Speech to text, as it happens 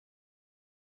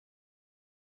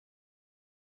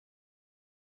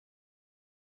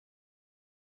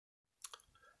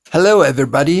Hello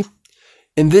everybody.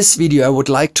 In this video I would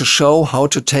like to show how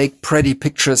to take pretty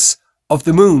pictures of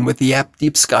the moon with the app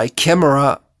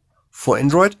DeepSkyCamera for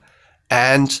Android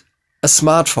and a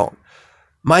smartphone.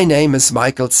 My name is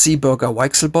Michael Seeberger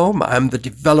Weichselbaum. I'm the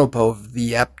developer of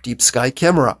the app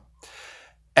DeepSkyCamera.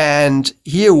 And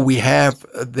here we have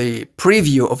the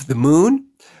preview of the moon.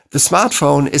 The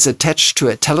smartphone is attached to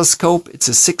a telescope. It's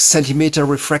a 6 centimeter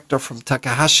refractor from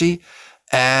Takahashi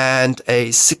and a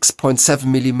 6.7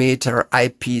 millimeter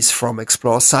eyepiece from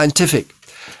Explore Scientific.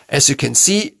 As you can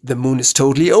see, the moon is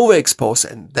totally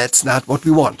overexposed, and that's not what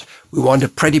we want. We want a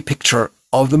pretty picture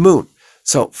of the moon.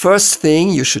 So first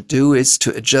thing you should do is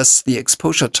to adjust the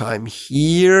exposure time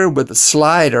here with the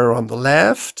slider on the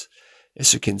left.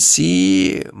 As you can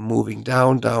see, moving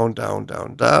down, down, down,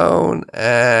 down, down.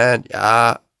 And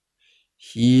yeah,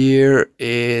 here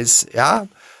is,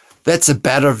 that's a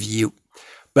better view.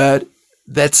 But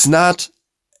that's not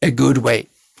a good way.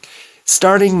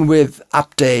 Starting with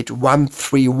update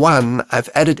 1.3.1, I've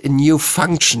added a new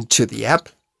function to the app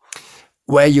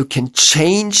where you can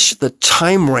change the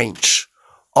time range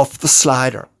of the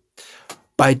slider.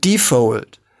 By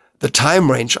default, the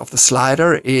time range of the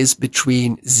slider is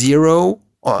between 0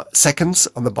 seconds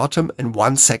on the bottom and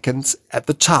 1 second at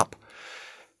the top.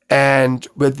 And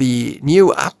with the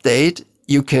new update,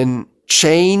 you can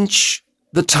change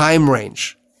the time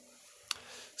range.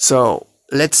 So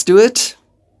let's do it.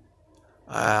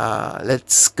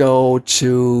 Let's go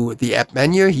to the app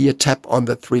menu. Here, tap on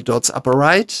the 3 dots upper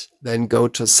right, then go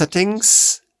to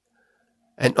settings.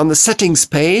 And on the settings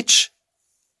page,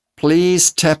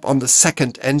 please tap on the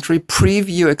second entry,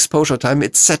 preview exposure time.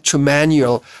 It's set to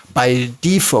manual by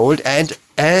default. And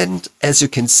as you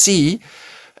can see,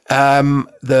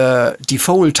 the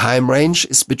default time range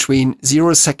is between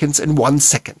 0 seconds and 1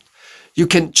 second. You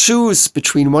can choose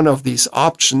between one of these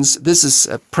options. This is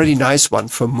a pretty nice one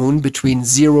for moon, between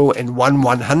 0 and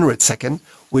 1/100 second,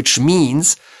 which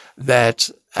means that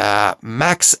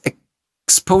max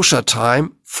exposure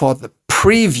time for the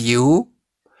preview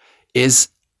is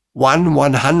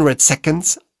 1/100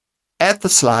 seconds at the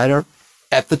slider,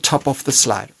 at the top of the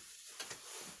slider.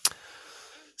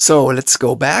 So let's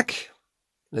go back.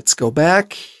 Let's go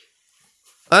back.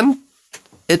 And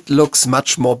it looks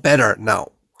much more better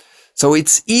now. So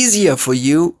it's easier for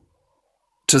you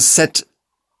to set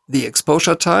the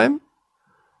exposure time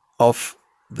of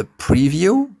the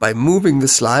preview by moving the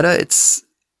slider. It's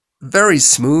very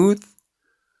smooth.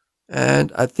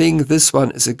 And I think this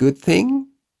one is a good thing.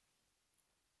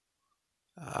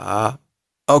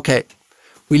 Okay,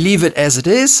 we leave it as it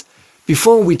is.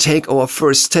 Before we take our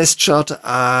first test shot,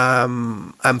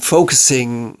 I'm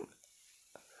focusing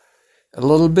a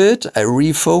little bit. I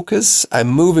refocus. I'm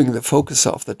moving the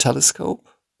focuser of the telescope.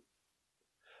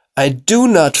 I do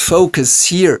not focus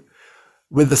here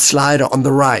with the slider on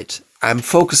the right. I'm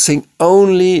focusing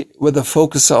only with the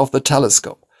focuser of the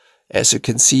telescope. As you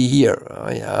can see here.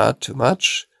 Yeah, too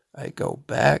much. I go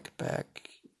back.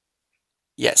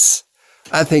 Yes,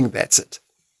 I think that's it.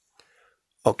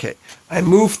 Okay, I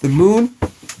move the moon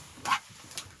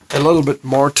a little bit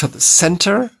more to the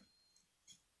center.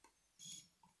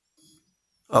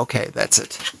 Okay, that's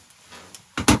it.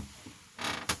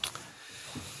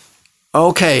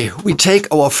 Okay, we take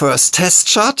our first test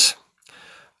shot.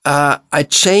 I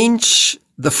change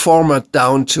the format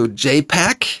down to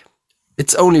JPEG.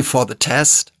 It's only for the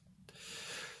test.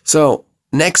 So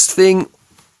next thing,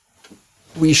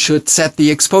 we should set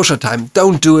the exposure time.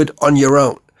 Don't do it on your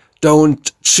own.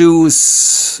 Don't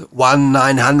choose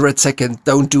 1/900 second.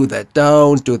 Don't do that.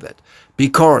 Don't do that.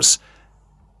 Because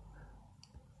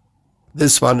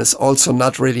this one is also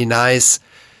not really nice.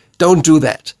 Don't do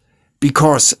that,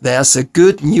 because there's a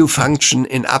good new function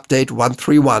in update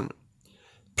 1.3.1.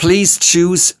 Please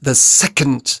choose the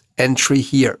second entry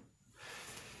here.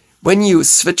 When you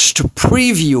switch to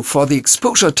preview for the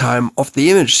exposure time of the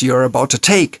image you're about to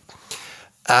take,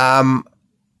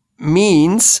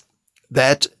 means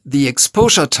that the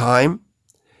exposure time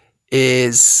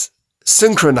is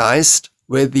synchronized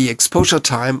with the exposure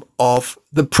time of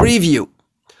the preview.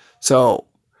 So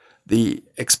the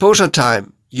exposure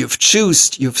time you've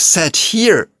set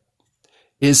here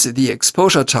is the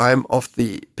exposure time of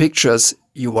the pictures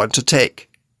you want to take.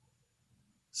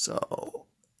 So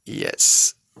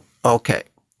yes, okay.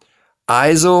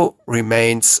 ISO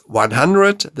remains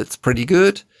 100. That's pretty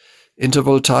good.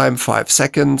 Interval time 5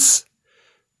 seconds.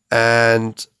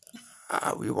 And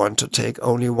we want to take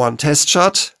only one test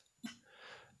shot.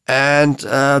 And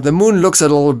the moon looks a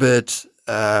little bit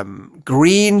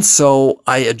green, so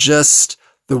I adjust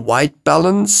the white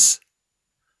balance,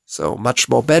 so much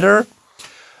more better.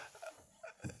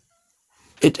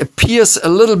 it appears a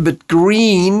little bit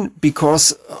green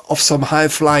because of some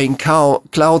high-flying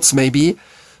clouds maybe.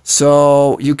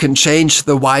 So you can change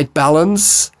the white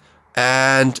balance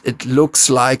and it looks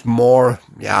like more,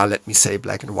 yeah, let me say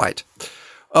black and white.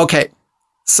 Okay,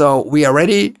 so we are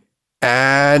ready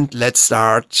and let's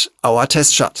start our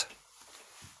test shot.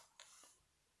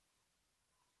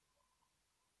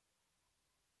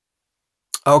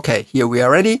 Okay, here we are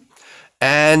ready.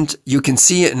 And you can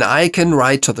see an icon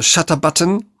right to the shutter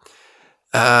button.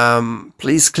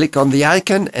 Please click on the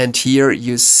icon and here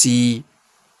you see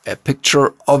a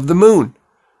picture of the moon.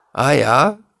 Ah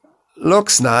yeah,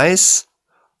 looks nice.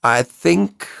 I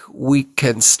think we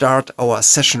can start our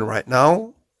session right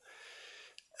now.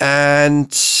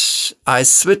 And I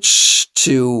switch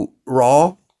to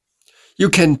RAW. You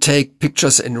can take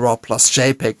pictures in RAW plus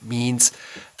JPEG, means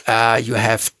you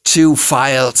have 2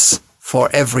 files for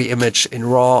every image in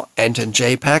RAW and in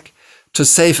JPEG. To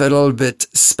save a little bit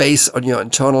space on your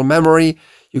internal memory,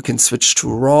 you can switch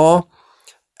to RAW.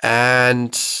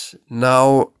 And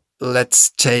now let's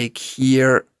take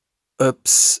here,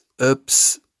 oops.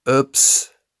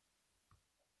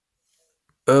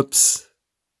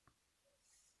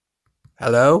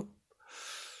 Hello?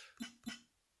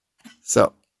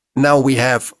 So now we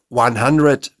have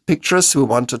 100 pictures we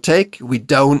want to take. We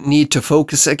don't need to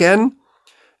focus again.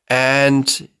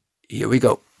 And here we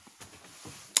go.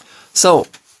 So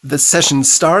the session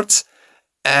starts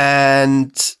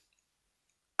and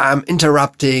I'm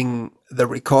interrupting the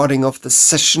recording of the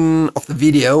session of the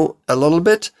video a little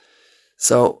bit.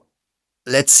 So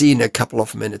let's see in a couple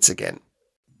of minutes again.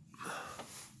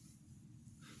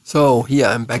 So here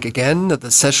I'm back again.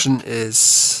 The session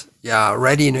is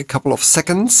ready in a couple of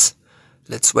seconds.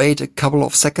 Let's wait a couple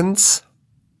of seconds.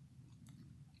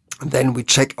 And then we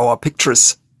check our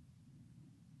pictures.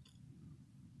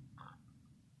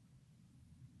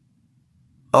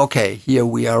 Okay, here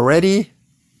we are ready.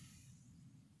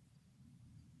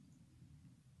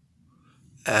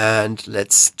 And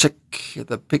let's check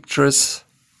the pictures.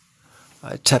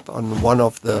 I tap on one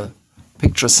of the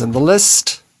pictures in the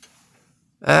list.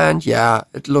 And yeah,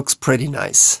 it looks pretty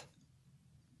nice.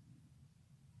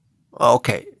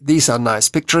 Okay, these are nice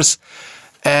pictures.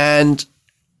 And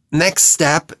next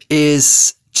step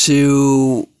is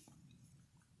to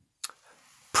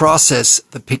process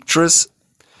the pictures.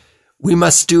 We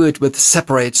must do it with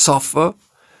separate software.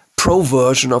 Pro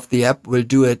version of the app will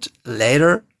do it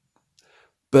later.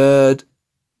 But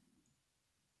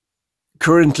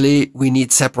currently we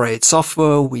need separate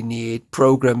software. We need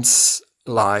programs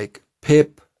like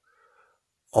Pip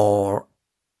or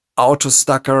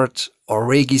AutoStuckert or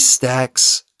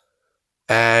Registax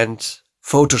and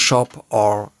Photoshop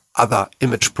or other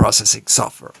image processing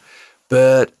software.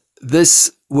 But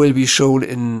this will be shown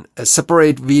in a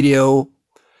separate video.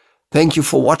 Thank you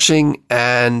for watching,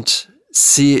 and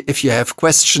see if you have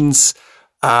questions.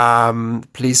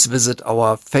 Please visit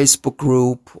our Facebook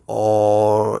group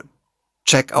or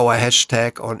check our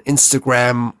hashtag on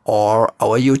Instagram or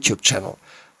our YouTube channel.